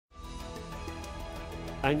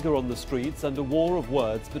Anger on the streets and a war of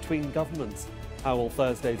words between governments. How will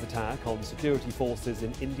Thursday's attack on security forces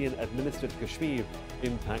in Indian-administered Kashmir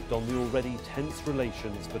impact on the already tense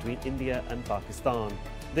relations between India and Pakistan?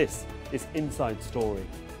 This is Inside Story.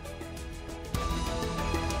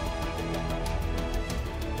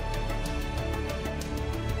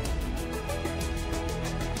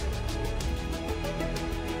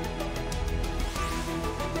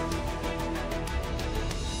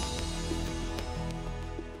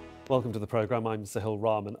 Welcome to the programme. I'm Sohail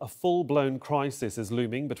Rahman. A full-blown crisis is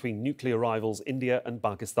looming between nuclear rivals India and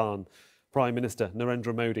Pakistan. Prime Minister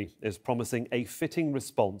Narendra Modi is promising a fitting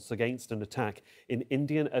response against an attack in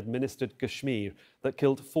Indian-administered Kashmir that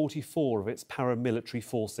killed 44 of its paramilitary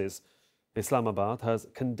forces. Islamabad has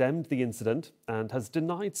condemned the incident and has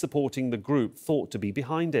denied supporting the group thought to be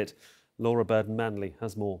behind it. Laura Burden-Manley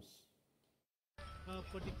has more.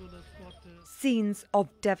 Scenes of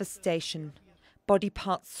devastation. Body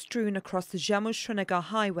parts strewn across the Jammu-Srinagar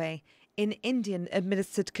highway in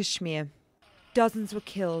Indian-administered Kashmir. Dozens were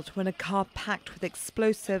killed when a car packed with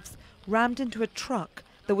explosives rammed into a truck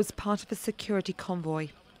that was part of a security convoy.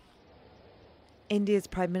 India's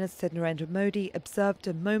Prime Minister Narendra Modi observed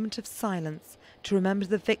a moment of silence to remember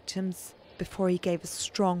the victims before he gave a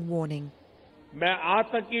strong warning. I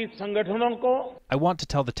want to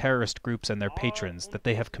tell the terrorist groups and their patrons that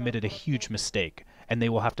they have committed a huge mistake, and they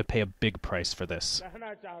will have to pay a big price for this.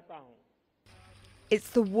 It's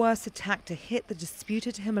the worst attack to hit the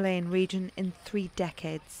disputed Himalayan region in 3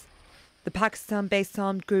 decades. The Pakistan-based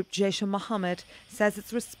armed group Jaish-e-Mohammed says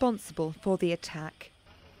it's responsible for the attack.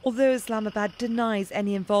 Although Islamabad denies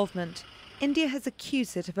any involvement, India has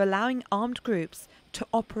accused it of allowing armed groups to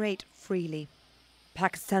operate freely.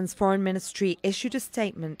 Pakistan's foreign ministry issued a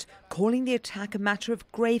statement calling the attack a matter of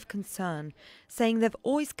grave concern, saying they've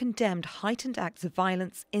always condemned heightened acts of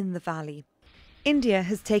violence in the valley. India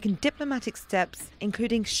has taken diplomatic steps,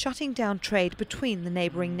 including shutting down trade between the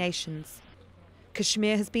neighbouring nations.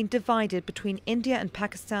 Kashmir has been divided between India and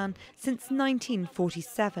Pakistan since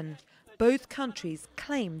 1947. Both countries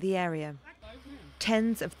claim the area.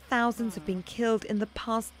 Tens of thousands have been killed in the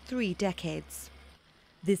past 3 decades.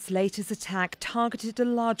 This latest attack targeted a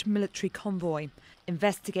large military convoy.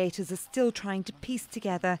 Investigators are still trying to piece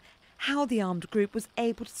together how the armed group was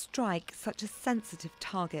able to strike such a sensitive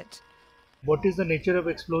target. What is the nature of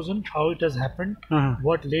explosion, how it has happened,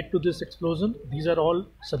 what led to this explosion, these are all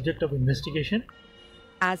subject of investigation.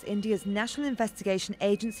 As India's National Investigation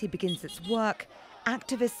Agency begins its work,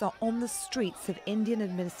 activists are on the streets of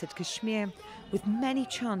Indian-administered Kashmir, with many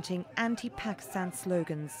chanting anti-Pakistan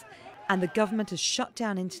slogans. And the government has shut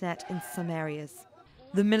down internet in some areas.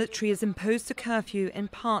 The military has imposed a curfew in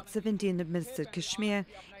parts of Indian-administered Kashmir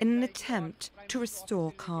in an attempt to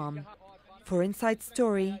restore calm. For Inside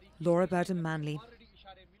Story, Laura Burden-Manley.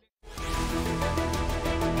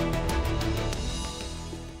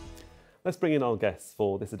 Let's bring in our guests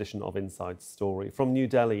for this edition of Inside Story. From New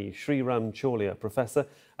Delhi, Sreeram Chaulia, Professor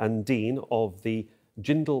and Dean of the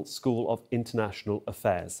Jindal School of International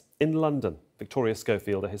Affairs. In London, Victoria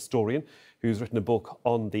Schofield, a historian who's written a book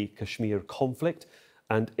on the Kashmir conflict.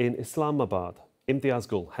 And in Islamabad,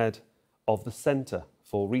 Imtiaz, head of the Centre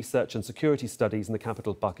for Research and Security Studies in the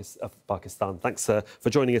capital of Pakistan. Thanks for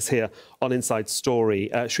joining us here on Inside Story.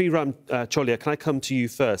 Sreeram Chaulia, can I come to you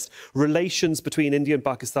first? Relations between India and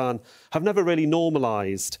Pakistan have never really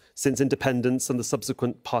normalised since independence and the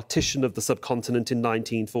subsequent partition of the subcontinent in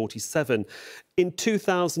 1947. In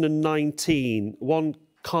 2019, one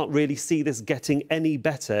can't really see this getting any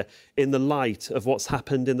better in the light of what's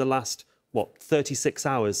happened in the last, 36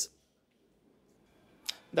 hours?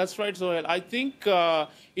 That's right, Sohail. I think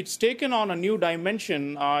it's taken on a new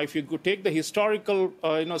dimension. If you could take the historical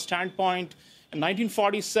standpoint, in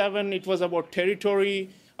 1947, it was about territory,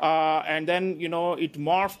 and then, it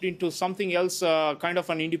morphed into something else, kind of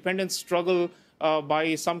an independence struggle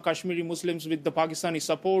by some Kashmiri Muslims with the Pakistani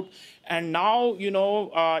support. And now,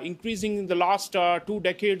 increasing in the last 2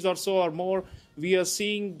 decades or so or more, we are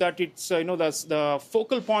seeing that it's, the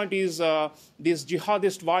focal point is this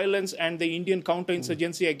jihadist violence and the Indian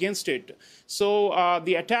counterinsurgency against it. So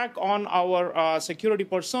the attack on our security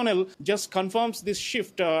personnel just confirms this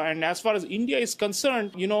shift. And as far as India is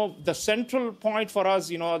concerned, the central point for us,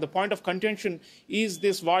 the point of contention is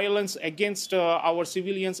this violence against our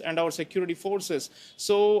civilians and our security forces.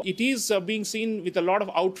 So it is being seen with a lot of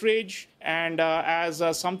outrage and as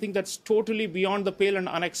something that's totally beyond the pale and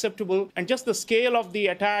unacceptable. And just the scale of the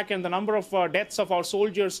attack and the number of deaths of our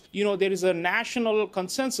soldiers, there is a national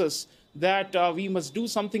consensus that we must do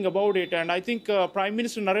something about it. And I think Prime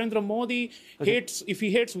Minister Narendra Modi if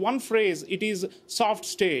he hates one phrase, it is soft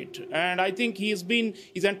state. And I think his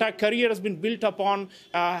entire career has been built upon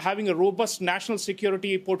having a robust national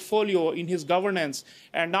security portfolio in his governance.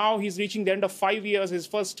 And now he's reaching the end of 5 years, his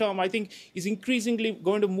first term. I think he's increasingly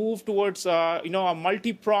going to move towards a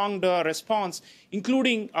multi-pronged response,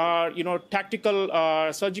 including tactical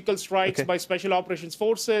surgical strikes by special operations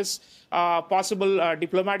forces, possible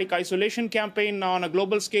diplomatic isolation campaign on a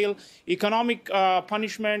global scale, economic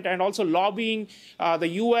punishment, and also lobbying the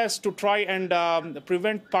US to try and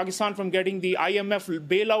prevent Pakistan from getting the IMF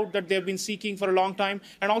bailout that they've been seeking for a long time,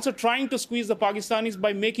 and also trying to squeeze the Pakistanis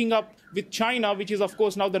by making up with China, which is, of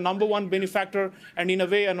course, now the #1 benefactor and, in a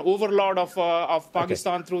way, an overlord of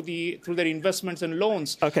Pakistan through their investments and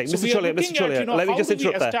loans. Okay, so Mr. Chaulia, let me just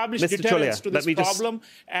interrupt there. Mr. Chaulia,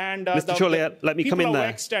 and Mr. Chaulia, let me come in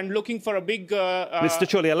there. And looking for a big. Mr.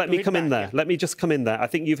 Chaulia, let me come in there. Let me just come in there. I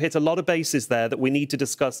think you've hit a lot of bases there that we need to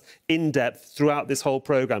discuss in depth throughout this whole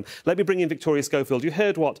programme. Let me bring in Victoria Schofield. You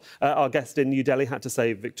heard what our guest in New Delhi had to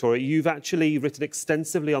say, Victoria. You've actually written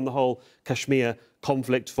extensively on the whole Kashmir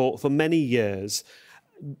conflict for many years.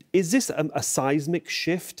 Is this a seismic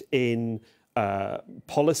shift in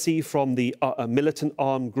policy from the militant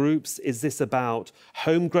armed groups? Is this about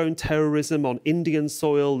homegrown terrorism on Indian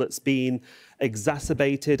soil that's been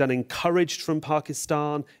exacerbated and encouraged from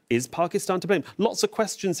Pakistan? Is Pakistan to blame? Lots of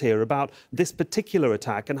questions here about this particular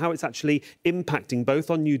attack and how it's actually impacting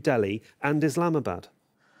both on New Delhi and Islamabad.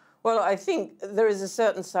 Well, I think there is a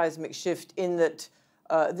certain seismic shift in that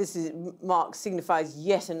signifies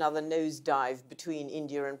yet another nosedive between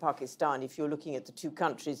India and Pakistan. If you're looking at the two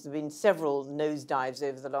countries, there have been several nosedives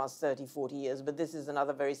over the last 30, 40 years, but this is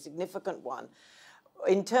another very significant one.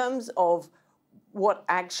 In terms of what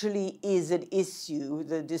actually is at issue,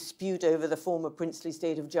 the dispute over the former princely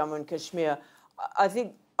state of Jammu and Kashmir, I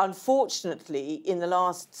think, unfortunately, in the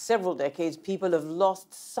last several decades, people have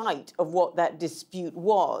lost sight of what that dispute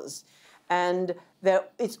was. And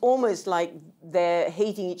it's almost like they're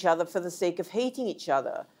hating each other for the sake of hating each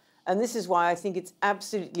other. And this is why I think it's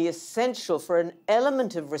absolutely essential for an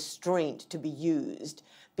element of restraint to be used,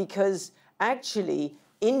 because actually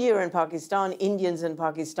India and Pakistan, Indians and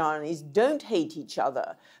Pakistanis don't hate each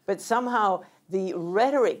other, but somehow the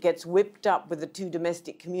rhetoric gets whipped up with the two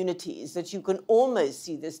domestic communities that you can almost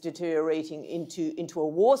see this deteriorating into a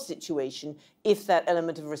war situation if that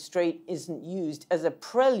element of restraint isn't used as a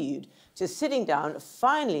prelude to sitting down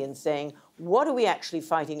finally and saying, what are we actually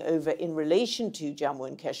fighting over in relation to Jammu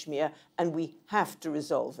and Kashmir, and we have to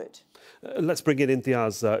resolve it. Let's bring in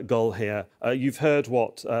Imtiaz Gul here. You've heard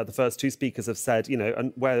what the first two speakers have said,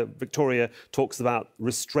 and where Victoria talks about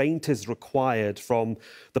restraint is required from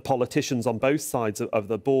the politicians on both sides of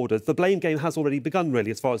the borders. The blame game has already begun, really,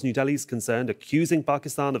 as far as New Delhi is concerned, accusing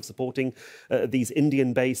Pakistan of supporting these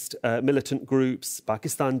Indian-based militant groups.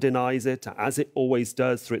 Pakistan denies it, as it always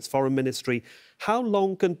does, through its foreign ministry. How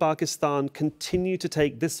long can Pakistan continue to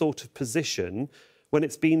take this sort of position when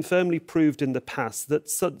it's been firmly proved in the past that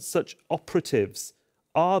such operatives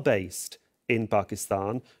are based in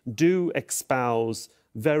Pakistan, do espouse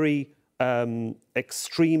very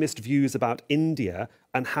extremist views about India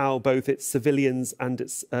and how both its civilians and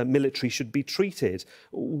its military should be treated?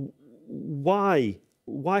 Why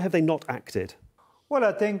have they not acted? Well,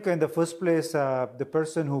 I think in the first place, the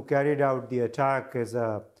person who carried out the attack is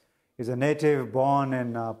a native born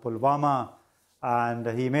in Pulwama, and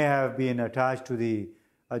he may have been attached to the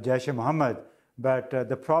Jaish-e-Mohammed, but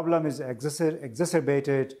the problem is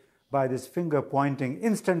exacerbated by this finger-pointing,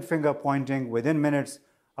 instant finger-pointing within minutes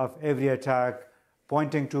of every attack,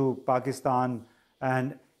 pointing to Pakistan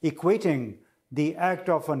and equating the act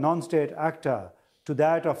of a non-state actor to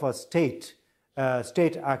that of a state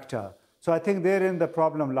actor. So I think therein the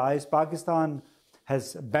problem lies. Pakistan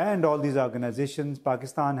has banned all these organizations.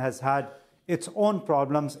 Pakistan has had its own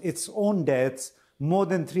problems, its own deaths, more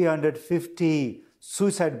than 350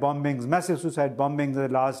 suicide bombings, massive suicide bombings in the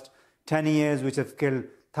last 10 years, which have killed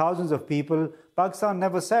thousands of people. Pakistan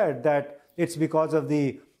never said that it's because of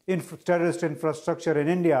the terrorist infrastructure in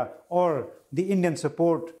India or the Indian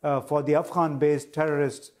support for the Afghan-based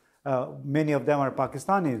terrorists. Many of them are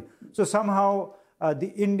Pakistanis. So somehow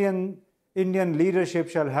the Indian leadership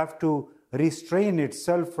shall have to restrain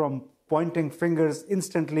itself from pointing fingers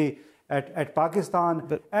instantly at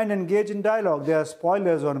Pakistan and engage in dialogue. There are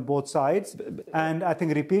spoilers on both sides, and I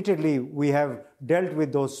think repeatedly we have dealt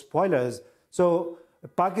with those spoilers. So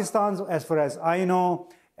Pakistan, as far as I know,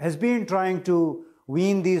 has been trying to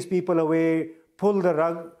wean these people away, pull the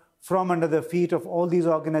rug from under the feet of all these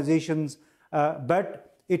organizations,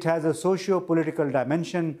 but it has a socio-political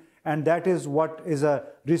dimension, and that is what is a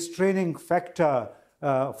restraining factor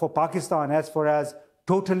for Pakistan as far as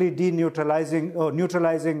totally deneutralizing or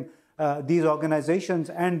neutralizing these organizations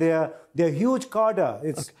and their huge cadre.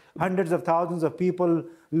 It's hundreds of thousands of people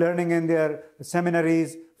learning in their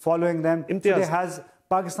seminaries, following them. So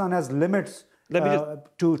Pakistan has limits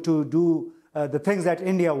to do the things that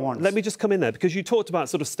India wants. Let me just come in there, because you talked about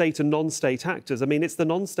sort of state and non-state actors. I mean, it's the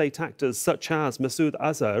non-state actors such as Masood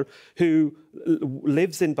Azhar, who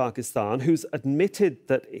lives in Pakistan, who's admitted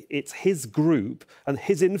that it's his group and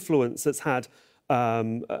his influence that's had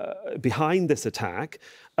behind this attack.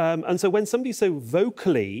 And so when somebody so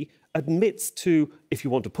vocally admits to, if you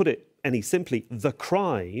want to put it any simply, the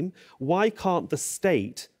crime, why can't the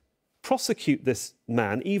state prosecute this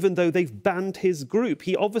man, even though they've banned his group?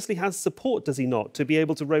 He obviously has support, does he not, to be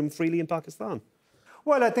able to roam freely in Pakistan?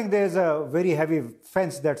 Well, I think there's a very heavy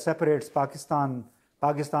fence that separates Pakistani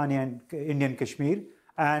and Indian Kashmir,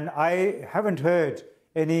 and I haven't heard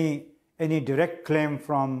any direct claim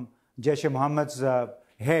from Jaish-e-Mohammed's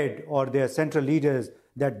head or their central leaders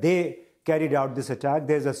that they carried out this attack.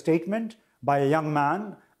 There's a statement by a young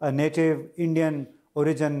man, a native Indian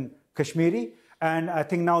origin Kashmiri, and I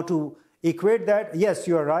think now to equate that, yes,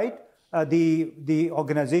 you are right, the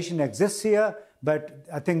organization exists here, but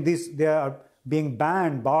I think they are being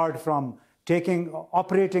barred from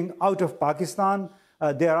operating out of Pakistan.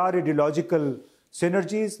 There are ideological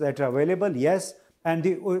synergies that are available, yes, and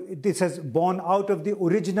this has born out of the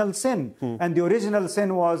original sin. And the original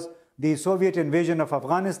sin was the Soviet invasion of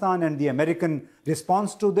Afghanistan and the American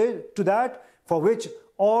response to that, for which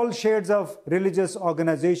all shades of religious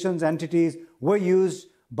organizations, entities were used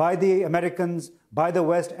by the Americans, by the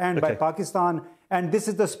West, and by Pakistan. And this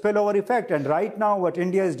is the spillover effect. And right now, what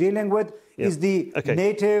India is dealing with is the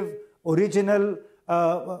native, original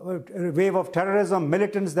wave of terrorism,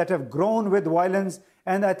 militants that have grown with violence.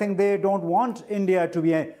 And I think they don't want India to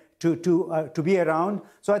be around.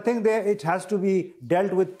 So I think it has to be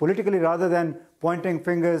dealt with politically rather than pointing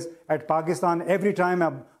fingers at Pakistan every time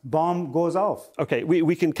a bomb goes off. OK,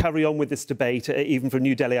 we can carry on with this debate even from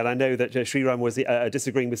New Delhi, and I know that Sreeram was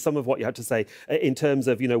disagreeing with some of what you had to say in terms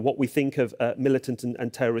of, what we think of militant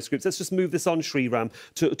and terrorist groups. Let's just move this on, Sreeram,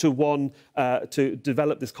 to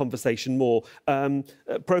develop this conversation more.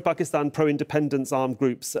 Pro-Pakistan, pro-independence armed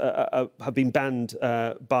groups have been banned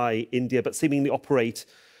by India, but seemingly operate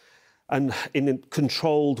and in a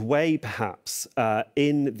controlled way, perhaps,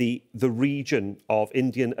 in the region of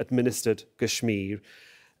Indian-administered Kashmir.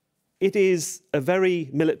 It is a very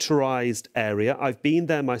militarised area. I've been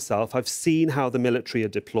there myself. I've seen how the military are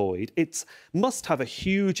deployed. It must have a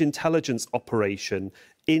huge intelligence operation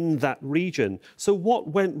in that region. So what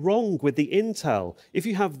went wrong with the intel? If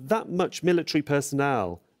you have that much military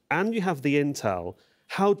personnel and you have the intel,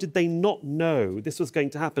 how did they not know this was going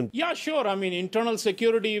to happen? Yeah, sure. I mean, internal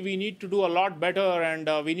security, we need to do a lot better, and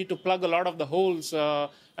we need to plug a lot of the holes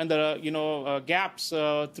and the gaps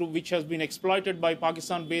through which has been exploited by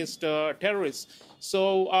Pakistan-based terrorists.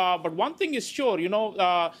 So, but one thing is sure,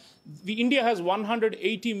 India has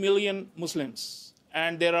 180 million Muslims,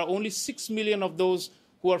 and there are only 6 million of those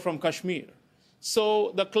who are from Kashmir.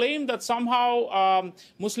 So the claim that somehow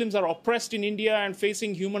Muslims are oppressed in India and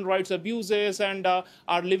facing human rights abuses and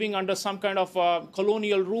are living under some kind of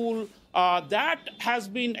colonial rule, that has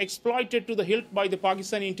been exploited to the hilt by the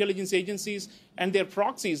Pakistani intelligence agencies and their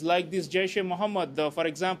proxies, like this Jaish-e-Mohammed, for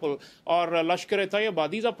example, or Lashkar-e-Taiba.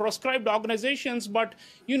 These are proscribed organizations, but,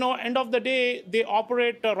 end of the day, they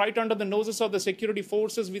operate right under the noses of the security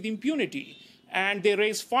forces with impunity. And they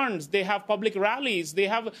raise funds, they have public rallies, they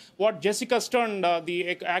have what Jessica Stern,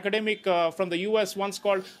 the academic from the US, once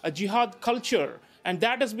called a jihad culture. And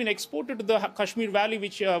that has been exported to the Kashmir Valley,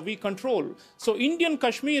 which we control. So Indian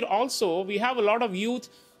Kashmir also, we have a lot of youth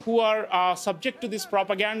who are subject to this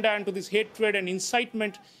propaganda and to this hatred and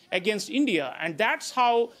incitement against India. And that's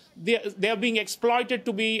how they are being exploited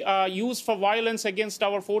to be used for violence against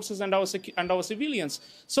our forces and our civilians.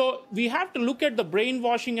 So we have to look at the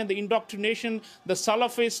brainwashing and the indoctrination, the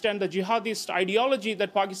Salafist and the jihadist ideology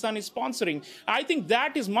that Pakistan is sponsoring. I think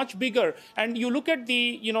that is much bigger. And you look at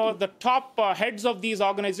the top heads of these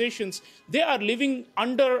organizations, they are living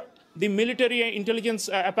under the military and intelligence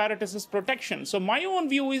apparatus's protection. So my own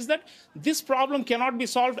view is that this problem cannot be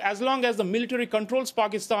solved as long as the military controls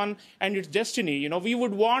Pakistan and its destiny. We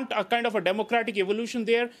would want a kind of a democratic evolution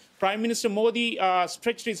there. Prime Minister Modi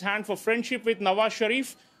stretched his hand for friendship with Nawaz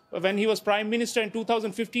Sharif, When he was Prime Minister in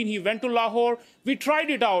 2015, he went to Lahore. We tried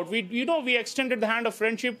it out. We extended the hand of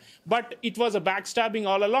friendship, but it was a backstabbing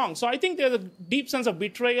all along. So I think there's a deep sense of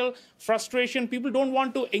betrayal, frustration. People don't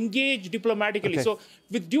want to engage diplomatically. Okay. So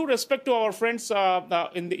with due our friends our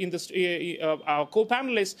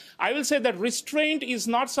co-panelists, I will say that restraint is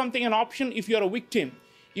not an option if you're a victim.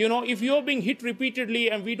 If you're being hit repeatedly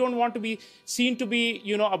and we don't want to be seen to be,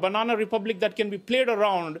 a banana republic that can be played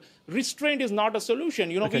around, restraint is not a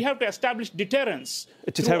solution. Okay. We have to establish deterrence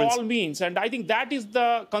through all means. And I think that is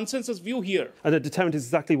the consensus view here. And a deterrent is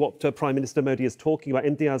exactly what Prime Minister Modi is talking about.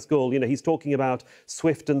 Imtiaz Gul, he's talking about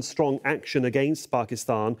swift and strong action against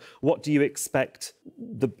Pakistan. What do you expect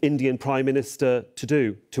the Indian Prime Minister to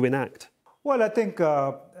do, to enact? Well, I think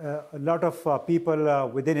a lot of people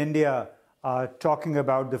within India are talking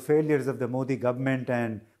about the failures of the Modi government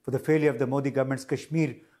and for the failure of the Modi government's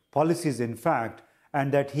Kashmir policies, in fact,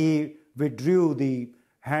 and that he withdrew the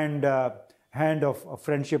hand of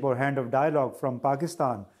friendship or hand of dialogue from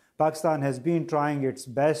Pakistan. Pakistan has been trying its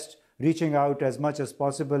best, reaching out as much as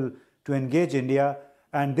possible to engage India,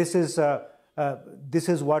 and this is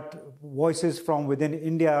what voices from within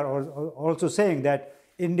India are also saying, that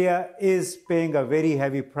India is paying a very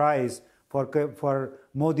heavy price for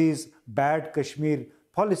Modi's bad Kashmir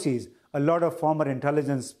policies. A lot of former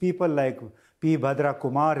intelligence people like P. Bhadra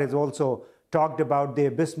Kumar has also talked about the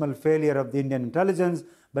abysmal failure of the Indian intelligence,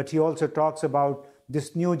 but he also talks about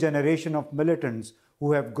this new generation of militants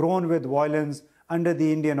who have grown with violence under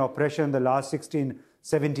the Indian oppression the last 16,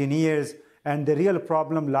 17 years. And the real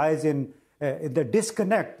problem lies in the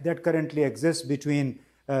disconnect that currently exists between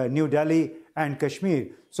New Delhi and Kashmir.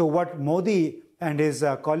 So what Modi and his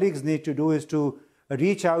colleagues need to do is to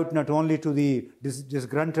reach out not only to the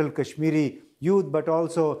disgruntled Kashmiri youth, but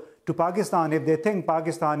also to Pakistan. If they think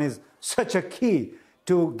Pakistan is such a key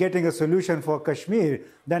to getting a solution for Kashmir,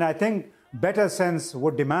 then I think better sense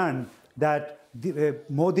would demand that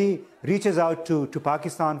Modi reaches out to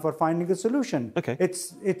Pakistan for finding a solution. Okay.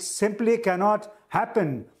 It simply cannot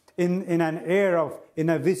happen in an air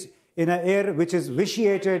which is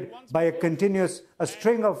vitiated by a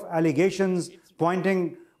string of allegations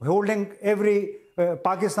holding every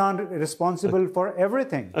Pakistan responsible for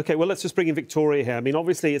everything. OK, well, let's just bring in Victoria here. I mean,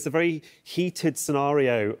 obviously, it's a very heated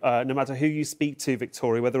scenario, no matter who you speak to,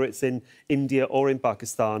 Victoria, whether it's in India or in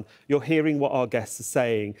Pakistan. You're hearing what our guests are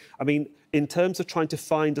saying. I mean, in terms of trying to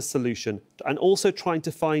find a solution and also trying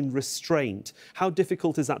to find restraint, how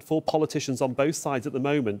difficult is that for politicians on both sides at the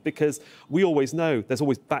moment? Because we always know there's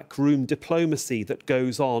always backroom diplomacy that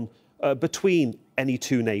goes on between any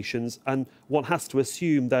two nations, and one has to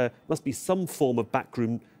assume there must be some form of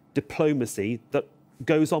backroom diplomacy that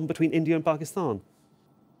goes on between India and Pakistan.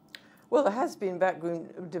 Well, there has been backroom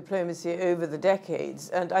diplomacy over the decades,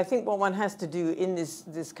 and I think what one has to do in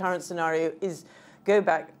this current scenario is go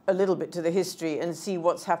back a little bit to the history and see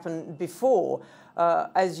what's happened before.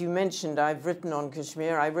 As you mentioned, I've written on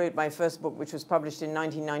Kashmir. I wrote my first book, which was published in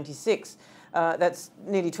 1996. That's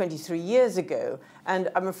nearly 23 years ago. And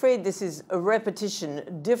I'm afraid this is a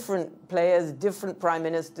repetition, different players, different prime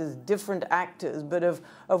ministers, different actors, but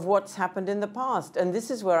of what's happened in the past. And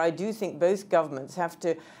this is where I do think both governments have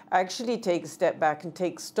to actually take a step back and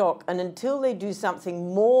take stock. And until they do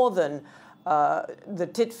something more than the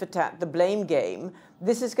tit-for-tat, the blame game,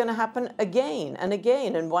 this is going to happen again and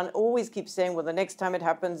again. And one always keeps saying, well, the next time it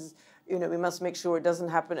happens, we must make sure it doesn't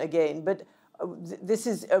happen again. But this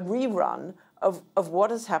is a rerun of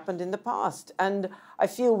what has happened in the past. And I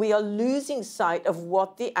feel we are losing sight of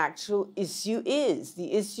what the actual issue is.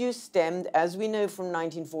 The issue stemmed, as we know, from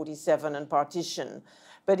 1947 and partition.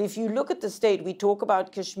 But if you look at the state, we talk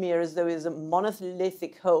about Kashmir as though it's a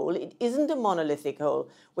monolithic whole. It isn't a monolithic whole.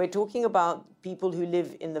 We're talking about people who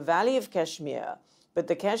live in the valley of Kashmir. But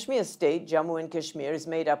the Kashmir state, Jammu and Kashmir, is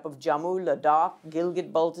made up of Jammu, Ladakh,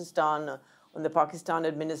 Gilgit-Baltistan on the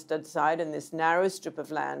Pakistan-administered side, and this narrow strip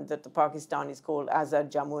of land that the Pakistanis call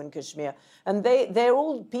Azad Jammu and Kashmir. And they're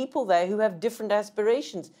all people there who have different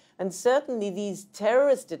aspirations. And certainly these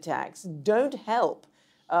terrorist attacks don't help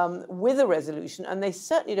with a resolution, and they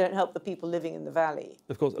certainly don't help the people living in the valley.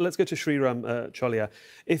 Of course. Let's go to Sreeram, Chaulia.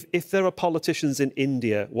 If there are politicians in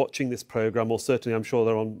India watching this programme, or certainly I'm sure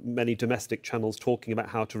they're on many domestic channels talking about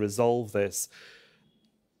how to resolve this,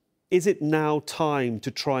 is it now time to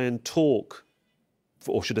try and talk,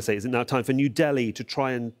 or should I say, is it now time for New Delhi to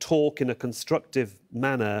try and talk in a constructive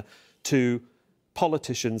manner to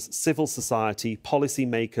politicians, civil society,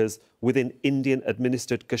 policymakers within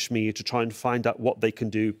Indian-administered Kashmir to try and find out what they can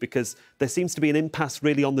do? Because there seems to be an impasse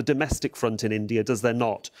really on the domestic front in India, does there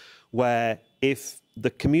not? Where if the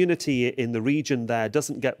community in the region there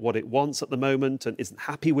doesn't get what it wants at the moment and isn't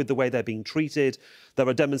happy with the way they're being treated, there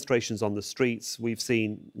are demonstrations on the streets. We've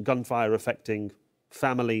seen gunfire affecting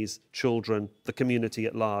families, children, the community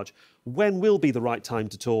at large. When will be the right time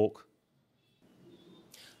to talk?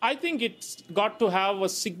 I think it's got to have a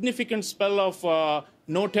significant spell of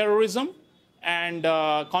no terrorism and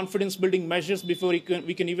confidence-building measures before we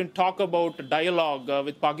can even talk about dialogue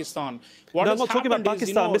with Pakistan. No, I'm not talking about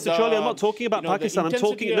Pakistan, Mr. Chaulia. I'm not talking about Pakistan. I'm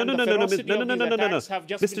talking no.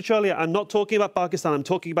 Mr. Chaulia, I'm not talking about Pakistan. I'm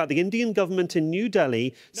talking about the Indian government in New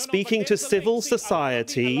Delhi speaking to civil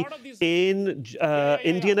society in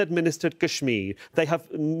Indian-administered Kashmir. They have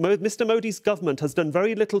Mr. Modi's government has done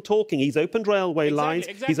very little talking. He's opened railway lines.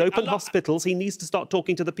 He's opened hospitals. He needs to start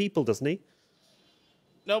talking to the people, doesn't he?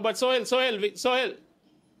 No, but Sohail.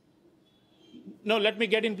 No, let me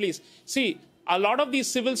get in, please. See, a lot of these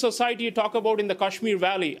civil society you talk about in the Kashmir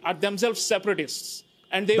Valley are themselves separatists.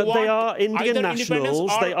 And they are Indian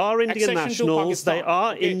nationals. They are Indian nationals. They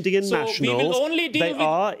are Indian nationals. They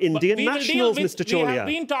are Indian nationals, Mr. Chaulia. We have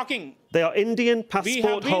been talking. They are Indian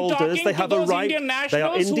passport holders. They have a right. They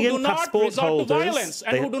are Indian passport holders.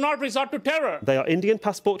 And who do not resort to terror. They are Indian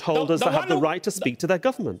passport holders that have the right to speak to their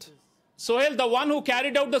government. Sohail, the one who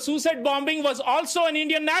carried out the suicide bombing was also an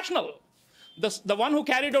Indian national. The one who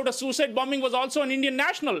carried out a suicide bombing was also an Indian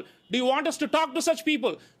national. Do you want us to talk to such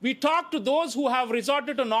people? We talk to those who have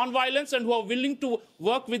resorted to non-violence and who are willing to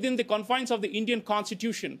work within the confines of the Indian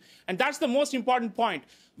constitution. And that's the most important point.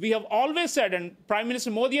 We have always said, and Prime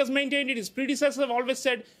Minister Modi has maintained it, his predecessors have always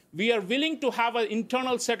said, we are willing to have an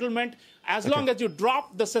internal settlement as long as you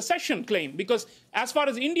drop the secession claim. Because as far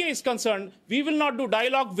as India is concerned, we will not do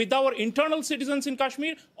dialogue with our internal citizens in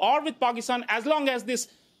Kashmir or with Pakistan as long as this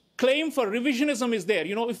claim for revisionism is there.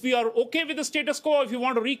 You know, if we are okay with the status quo, if you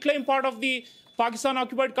want to reclaim part of the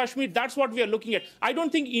Pakistan-occupied Kashmir, that's what we are looking at. I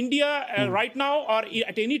don't think India right now or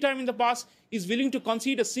at any time in the past is willing to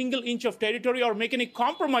concede a single inch of territory or make any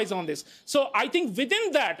compromise on this. So I think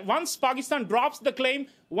within that, once Pakistan drops the claim,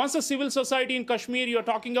 once the civil society in Kashmir you're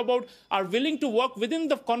talking about are willing to work within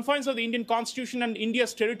the confines of the Indian constitution and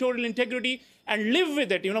India's territorial integrity and live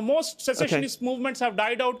with it. You know, most secessionist movements have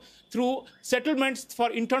died out through settlements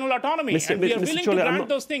for internal autonomy. And we are willing to grant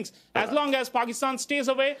those things as long as Pakistan stays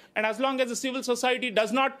away and as long as the civil society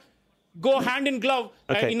does not go hand in glove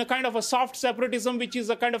in a kind of a soft separatism, which is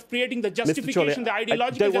a kind of creating the justification, the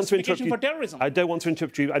ideological justification for terrorism. I don't want to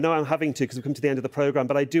interrupt you. I know I'm having to because we've come to the end of the programme,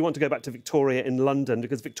 but I do want to go back to Victoria in London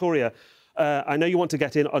because, Victoria, I know you want to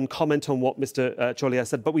get in and comment on what Mr. Chaulia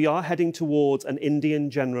said, but we are heading towards an Indian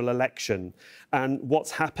general election. And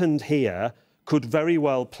what's happened here could very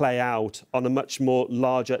well play out on a much more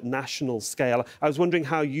larger national scale. I was wondering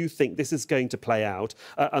how you think this is going to play out.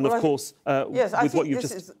 And well, of course, yes, with what you've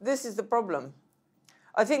just... This is the problem.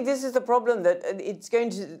 I think this is the problem that it's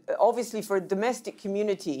going to, obviously for a domestic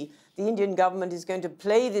community, the Indian government is going to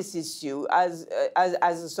play this issue as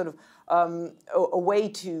a sort of a way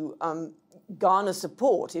to garner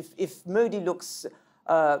support. If Modi looks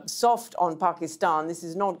soft on Pakistan, this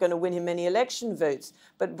is not going to win him many election votes.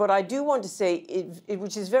 But what I do want to say,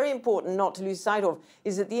 which is very important not to lose sight of,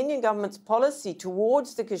 is that the Indian government's policy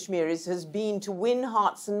towards the Kashmiris has been to win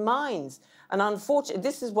hearts and minds. And unfortunately,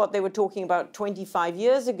 this is what they were talking about 25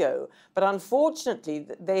 years ago. But unfortunately,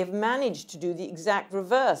 they have managed to do the exact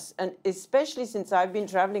reverse. And especially since I've been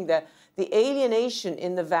traveling there, the alienation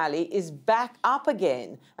in the valley is back up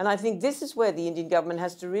again. And I think this is where the Indian government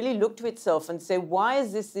has to really look to itself and say, why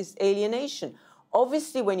is this alienation?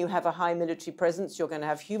 Obviously, when you have a high military presence, you're going to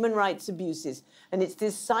have human rights abuses. And it's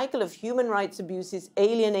this cycle of human rights abuses,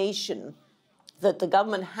 alienation, that the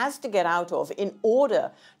government has to get out of in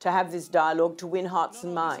order to have this dialogue to win hearts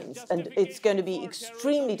and minds. And it's going to be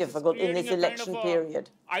extremely difficult in this election period.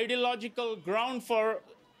 Ideological ground for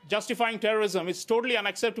justifying terrorism is totally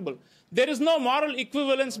unacceptable. There is no moral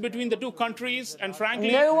equivalence between the two countries, and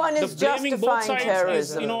frankly, no one is justifying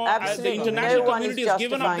terrorism. Is, absolutely, the international community has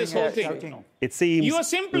given up this whole thing. It seems, you are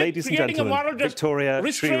simply ladies and creating gentlemen, a moral Victoria,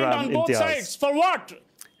 restraint Sreeram, on both Imtiaz. sides. For what?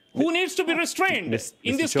 Who needs to be restrained?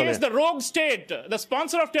 In this case, the rogue state, the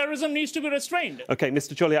sponsor of terrorism, needs to be restrained. OK,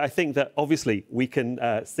 Mr. Chaulia, I think that obviously we can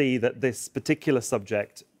see that this particular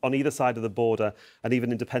subject on either side of the border and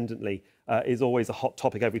even independently is always a hot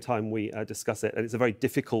topic every time we discuss it. And it's a very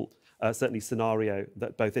difficult, certainly, scenario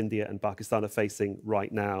that both India and Pakistan are facing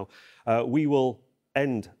right now. We will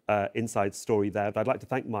end Inside Story there, but I'd like to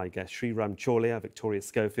thank my guests, Sreeram Chaulia, Victoria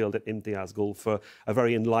Schofield and Imtiaz Gul, for a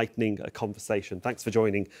very enlightening conversation. Thanks for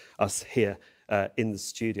joining us here in the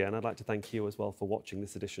studio, and I'd like to thank you as well for watching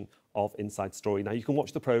this edition of Inside Story. Now, you can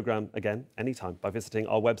watch the programme again anytime by visiting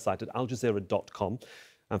our website at aljazeera.com.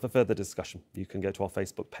 And for further discussion, you can go to our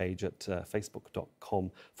Facebook page at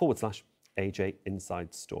facebook.com/AJ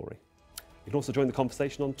Inside Story. You can also join the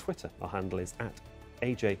conversation on Twitter. Our handle is at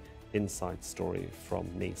AJ Inside Story. From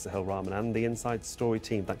me, Sohail, Rahman, and the Inside Story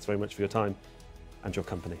team, thanks very much for your time and your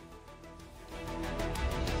company.